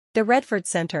The Redford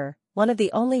Center, one of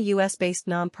the only U.S.-based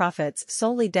nonprofits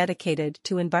solely dedicated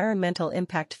to environmental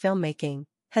impact filmmaking,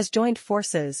 has joined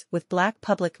forces with Black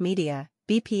Public Media,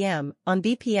 BPM, on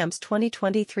BPM's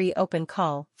 2023 Open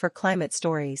Call for Climate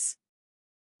Stories.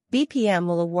 BPM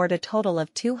will award a total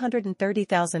of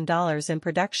 $230,000 in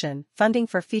production funding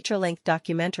for feature-length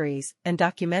documentaries and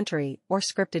documentary or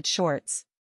scripted shorts.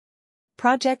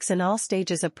 Projects in all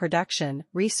stages of production,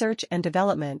 research and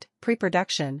development,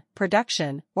 pre-production,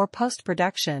 production, or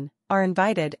post-production, are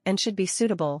invited and should be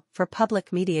suitable for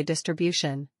public media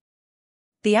distribution.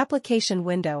 The application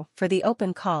window for the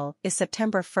open call is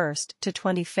September 1st to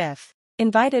 25th.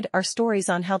 Invited are stories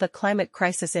on how the climate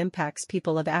crisis impacts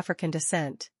people of African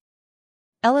descent.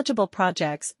 Eligible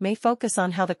projects may focus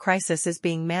on how the crisis is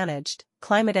being managed,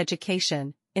 climate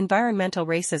education, environmental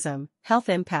racism, health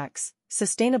impacts,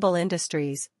 sustainable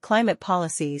industries, climate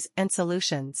policies and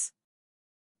solutions.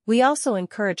 We also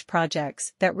encourage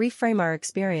projects that reframe our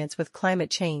experience with climate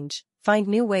change, find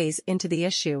new ways into the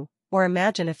issue, or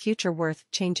imagine a future worth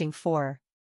changing for.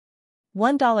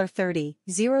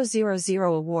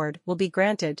 $130,000 award will be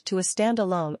granted to a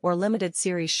standalone or limited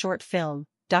series short film,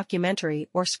 documentary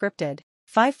or scripted.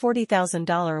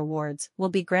 $40,000 awards will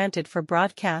be granted for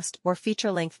broadcast or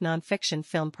feature-length nonfiction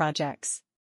film projects.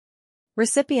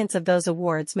 Recipients of those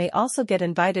awards may also get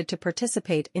invited to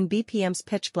participate in BPM's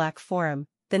Pitch Black Forum,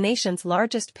 the nation's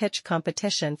largest pitch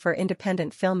competition for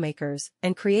independent filmmakers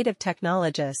and creative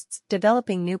technologists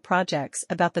developing new projects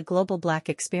about the global Black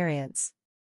experience.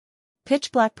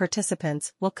 Pitch Black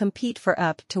participants will compete for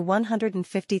up to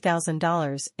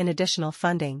 $150,000 in additional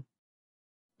funding.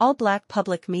 All Black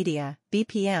Public Media,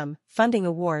 BPM, funding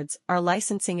awards are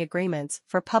licensing agreements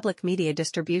for public media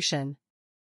distribution.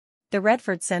 The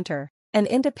Redford Center, an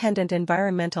independent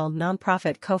environmental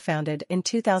nonprofit co-founded in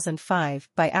 2005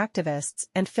 by activists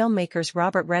and filmmakers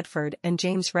Robert Redford and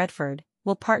James Redford,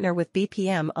 will partner with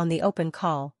BPM on the open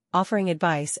call, offering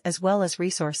advice as well as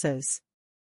resources.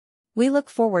 We look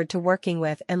forward to working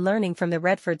with and learning from the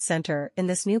Redford Center in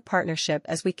this new partnership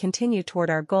as we continue toward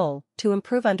our goal to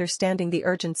improve understanding the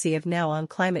urgency of now on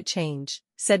climate change,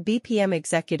 said BPM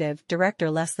Executive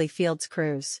Director Leslie Fields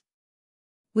Cruz.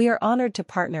 We are honored to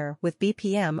partner with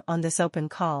BPM on this open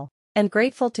call, and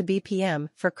grateful to BPM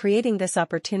for creating this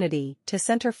opportunity to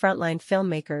center frontline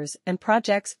filmmakers and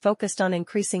projects focused on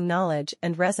increasing knowledge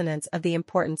and resonance of the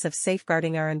importance of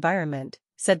safeguarding our environment,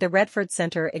 said the Redford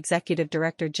Center Executive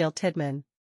Director Jill Tidman.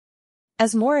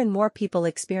 As more and more people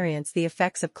experience the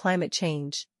effects of climate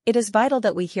change, it is vital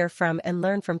that we hear from and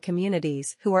learn from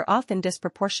communities who are often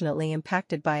disproportionately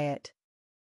impacted by it.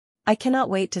 I cannot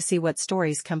wait to see what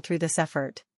stories come through this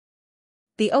effort.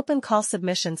 The open call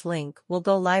submissions link will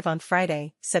go live on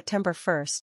Friday, September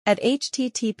 1st, at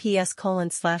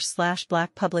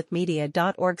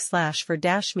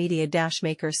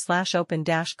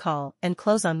https://blackpublicmedia.org/for-media-makers/open-call and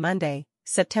close on Monday,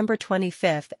 September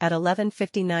 25th at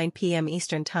 11:59 p.m.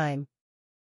 Eastern Time.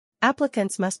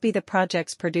 Applicants must be the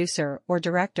project's producer or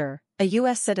director, a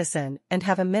U.S. citizen, and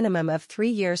have a minimum of 3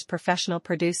 years professional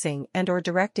producing and/or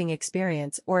directing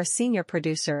experience or a senior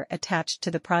producer attached to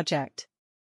the project.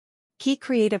 Key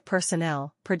creative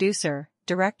personnel, producer,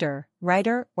 director,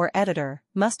 writer, or editor,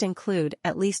 must include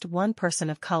at least one person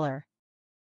of color.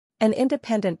 An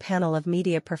independent panel of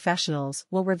media professionals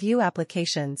will review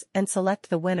applications and select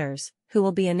the winners, who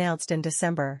will be announced in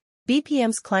December.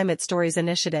 BPM's Climate Stories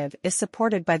initiative is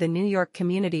supported by the New York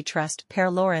Community Trust Per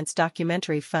Lawrence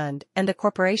Documentary Fund and the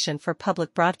Corporation for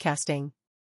Public Broadcasting.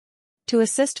 To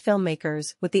assist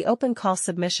filmmakers with the open call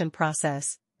submission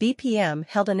process, BPM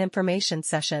held an information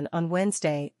session on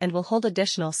Wednesday and will hold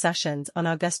additional sessions on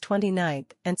August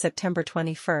 29th and September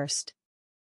 21st.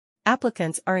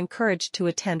 Applicants are encouraged to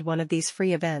attend one of these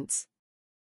free events.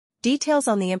 Details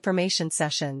on the information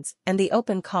sessions and the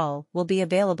open call will be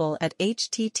available at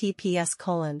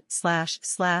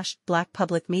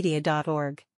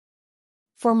https://blackpublicmedia.org.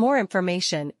 For more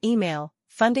information, email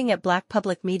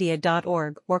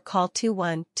funding@blackpublicmedia.org or call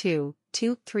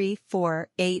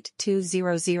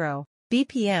 212-234-8200.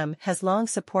 BPM has long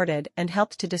supported and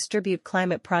helped to distribute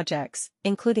climate projects,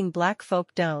 including Black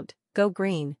Folk Don't Go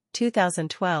Green,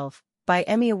 2012, by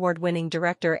Emmy Award-winning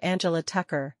director Angela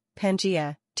Tucker,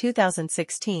 Pangea,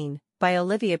 2016, by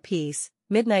Olivia Peace,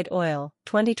 Midnight Oil,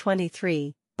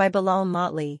 2023, by Bilal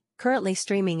Motley, currently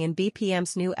streaming in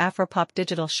BPM's new Afropop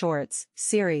digital shorts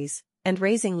series, and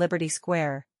Raising Liberty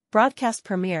Square, broadcast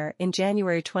premiere in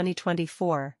January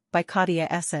 2024, by Kadia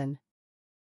Essen.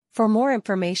 For more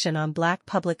information on Black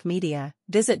Public Media,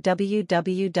 visit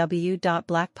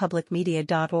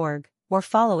www.blackpublicmedia.org or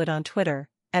follow it on Twitter,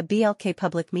 @BLK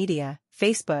Public Media,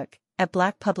 Facebook,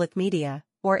 @Black Public Media,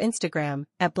 or Instagram,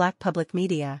 @Black Public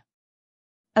Media.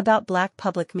 About Black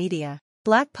Public Media.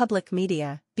 Black Public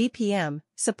Media, BPM,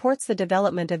 supports the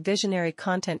development of visionary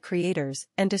content creators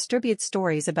and distributes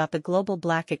stories about the global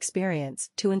Black experience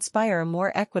to inspire a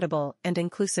more equitable and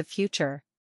inclusive future.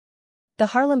 The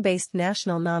Harlem-based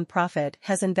national nonprofit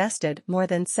has invested more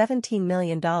than $17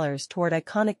 million toward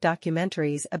iconic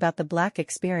documentaries about the Black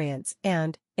experience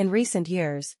and, in recent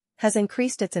years, has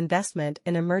increased its investment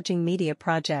in emerging media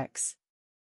projects.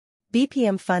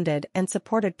 BPM-funded and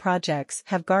supported projects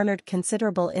have garnered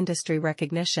considerable industry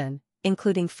recognition,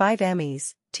 including 5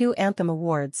 Emmys, 2 Anthem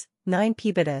Awards, 9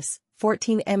 Peabody's,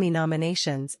 14 Emmy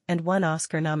nominations and 1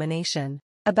 Oscar nomination.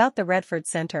 About the Redford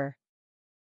Center.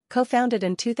 Co-founded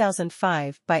in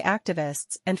 2005 by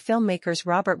activists and filmmakers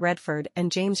Robert Redford and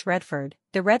James Redford,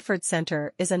 the Redford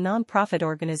Center is a non-profit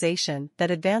organization that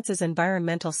advances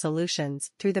environmental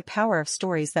solutions through the power of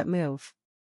stories that move.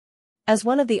 As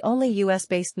one of the only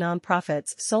U.S.-based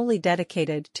nonprofits solely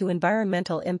dedicated to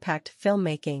environmental impact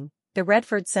filmmaking, the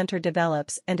Redford Center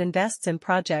develops and invests in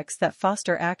projects that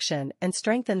foster action and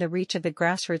strengthen the reach of the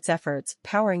grassroots efforts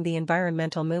powering the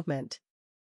environmental movement.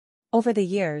 Over the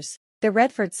years, the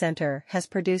Redford Center has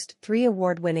produced 3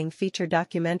 award-winning feature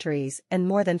documentaries and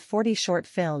more than 40 short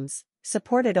films,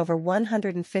 supported over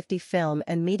 150 film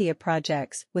and media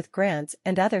projects with grants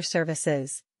and other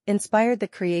services, inspired the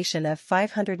creation of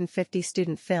 550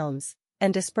 student films,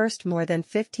 and dispersed more than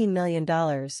 $15 million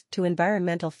to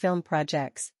environmental film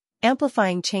projects,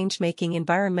 amplifying change-making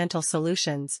environmental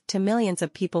solutions to millions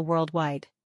of people worldwide.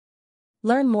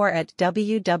 Learn more at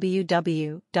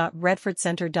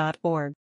www.redfordcenter.org.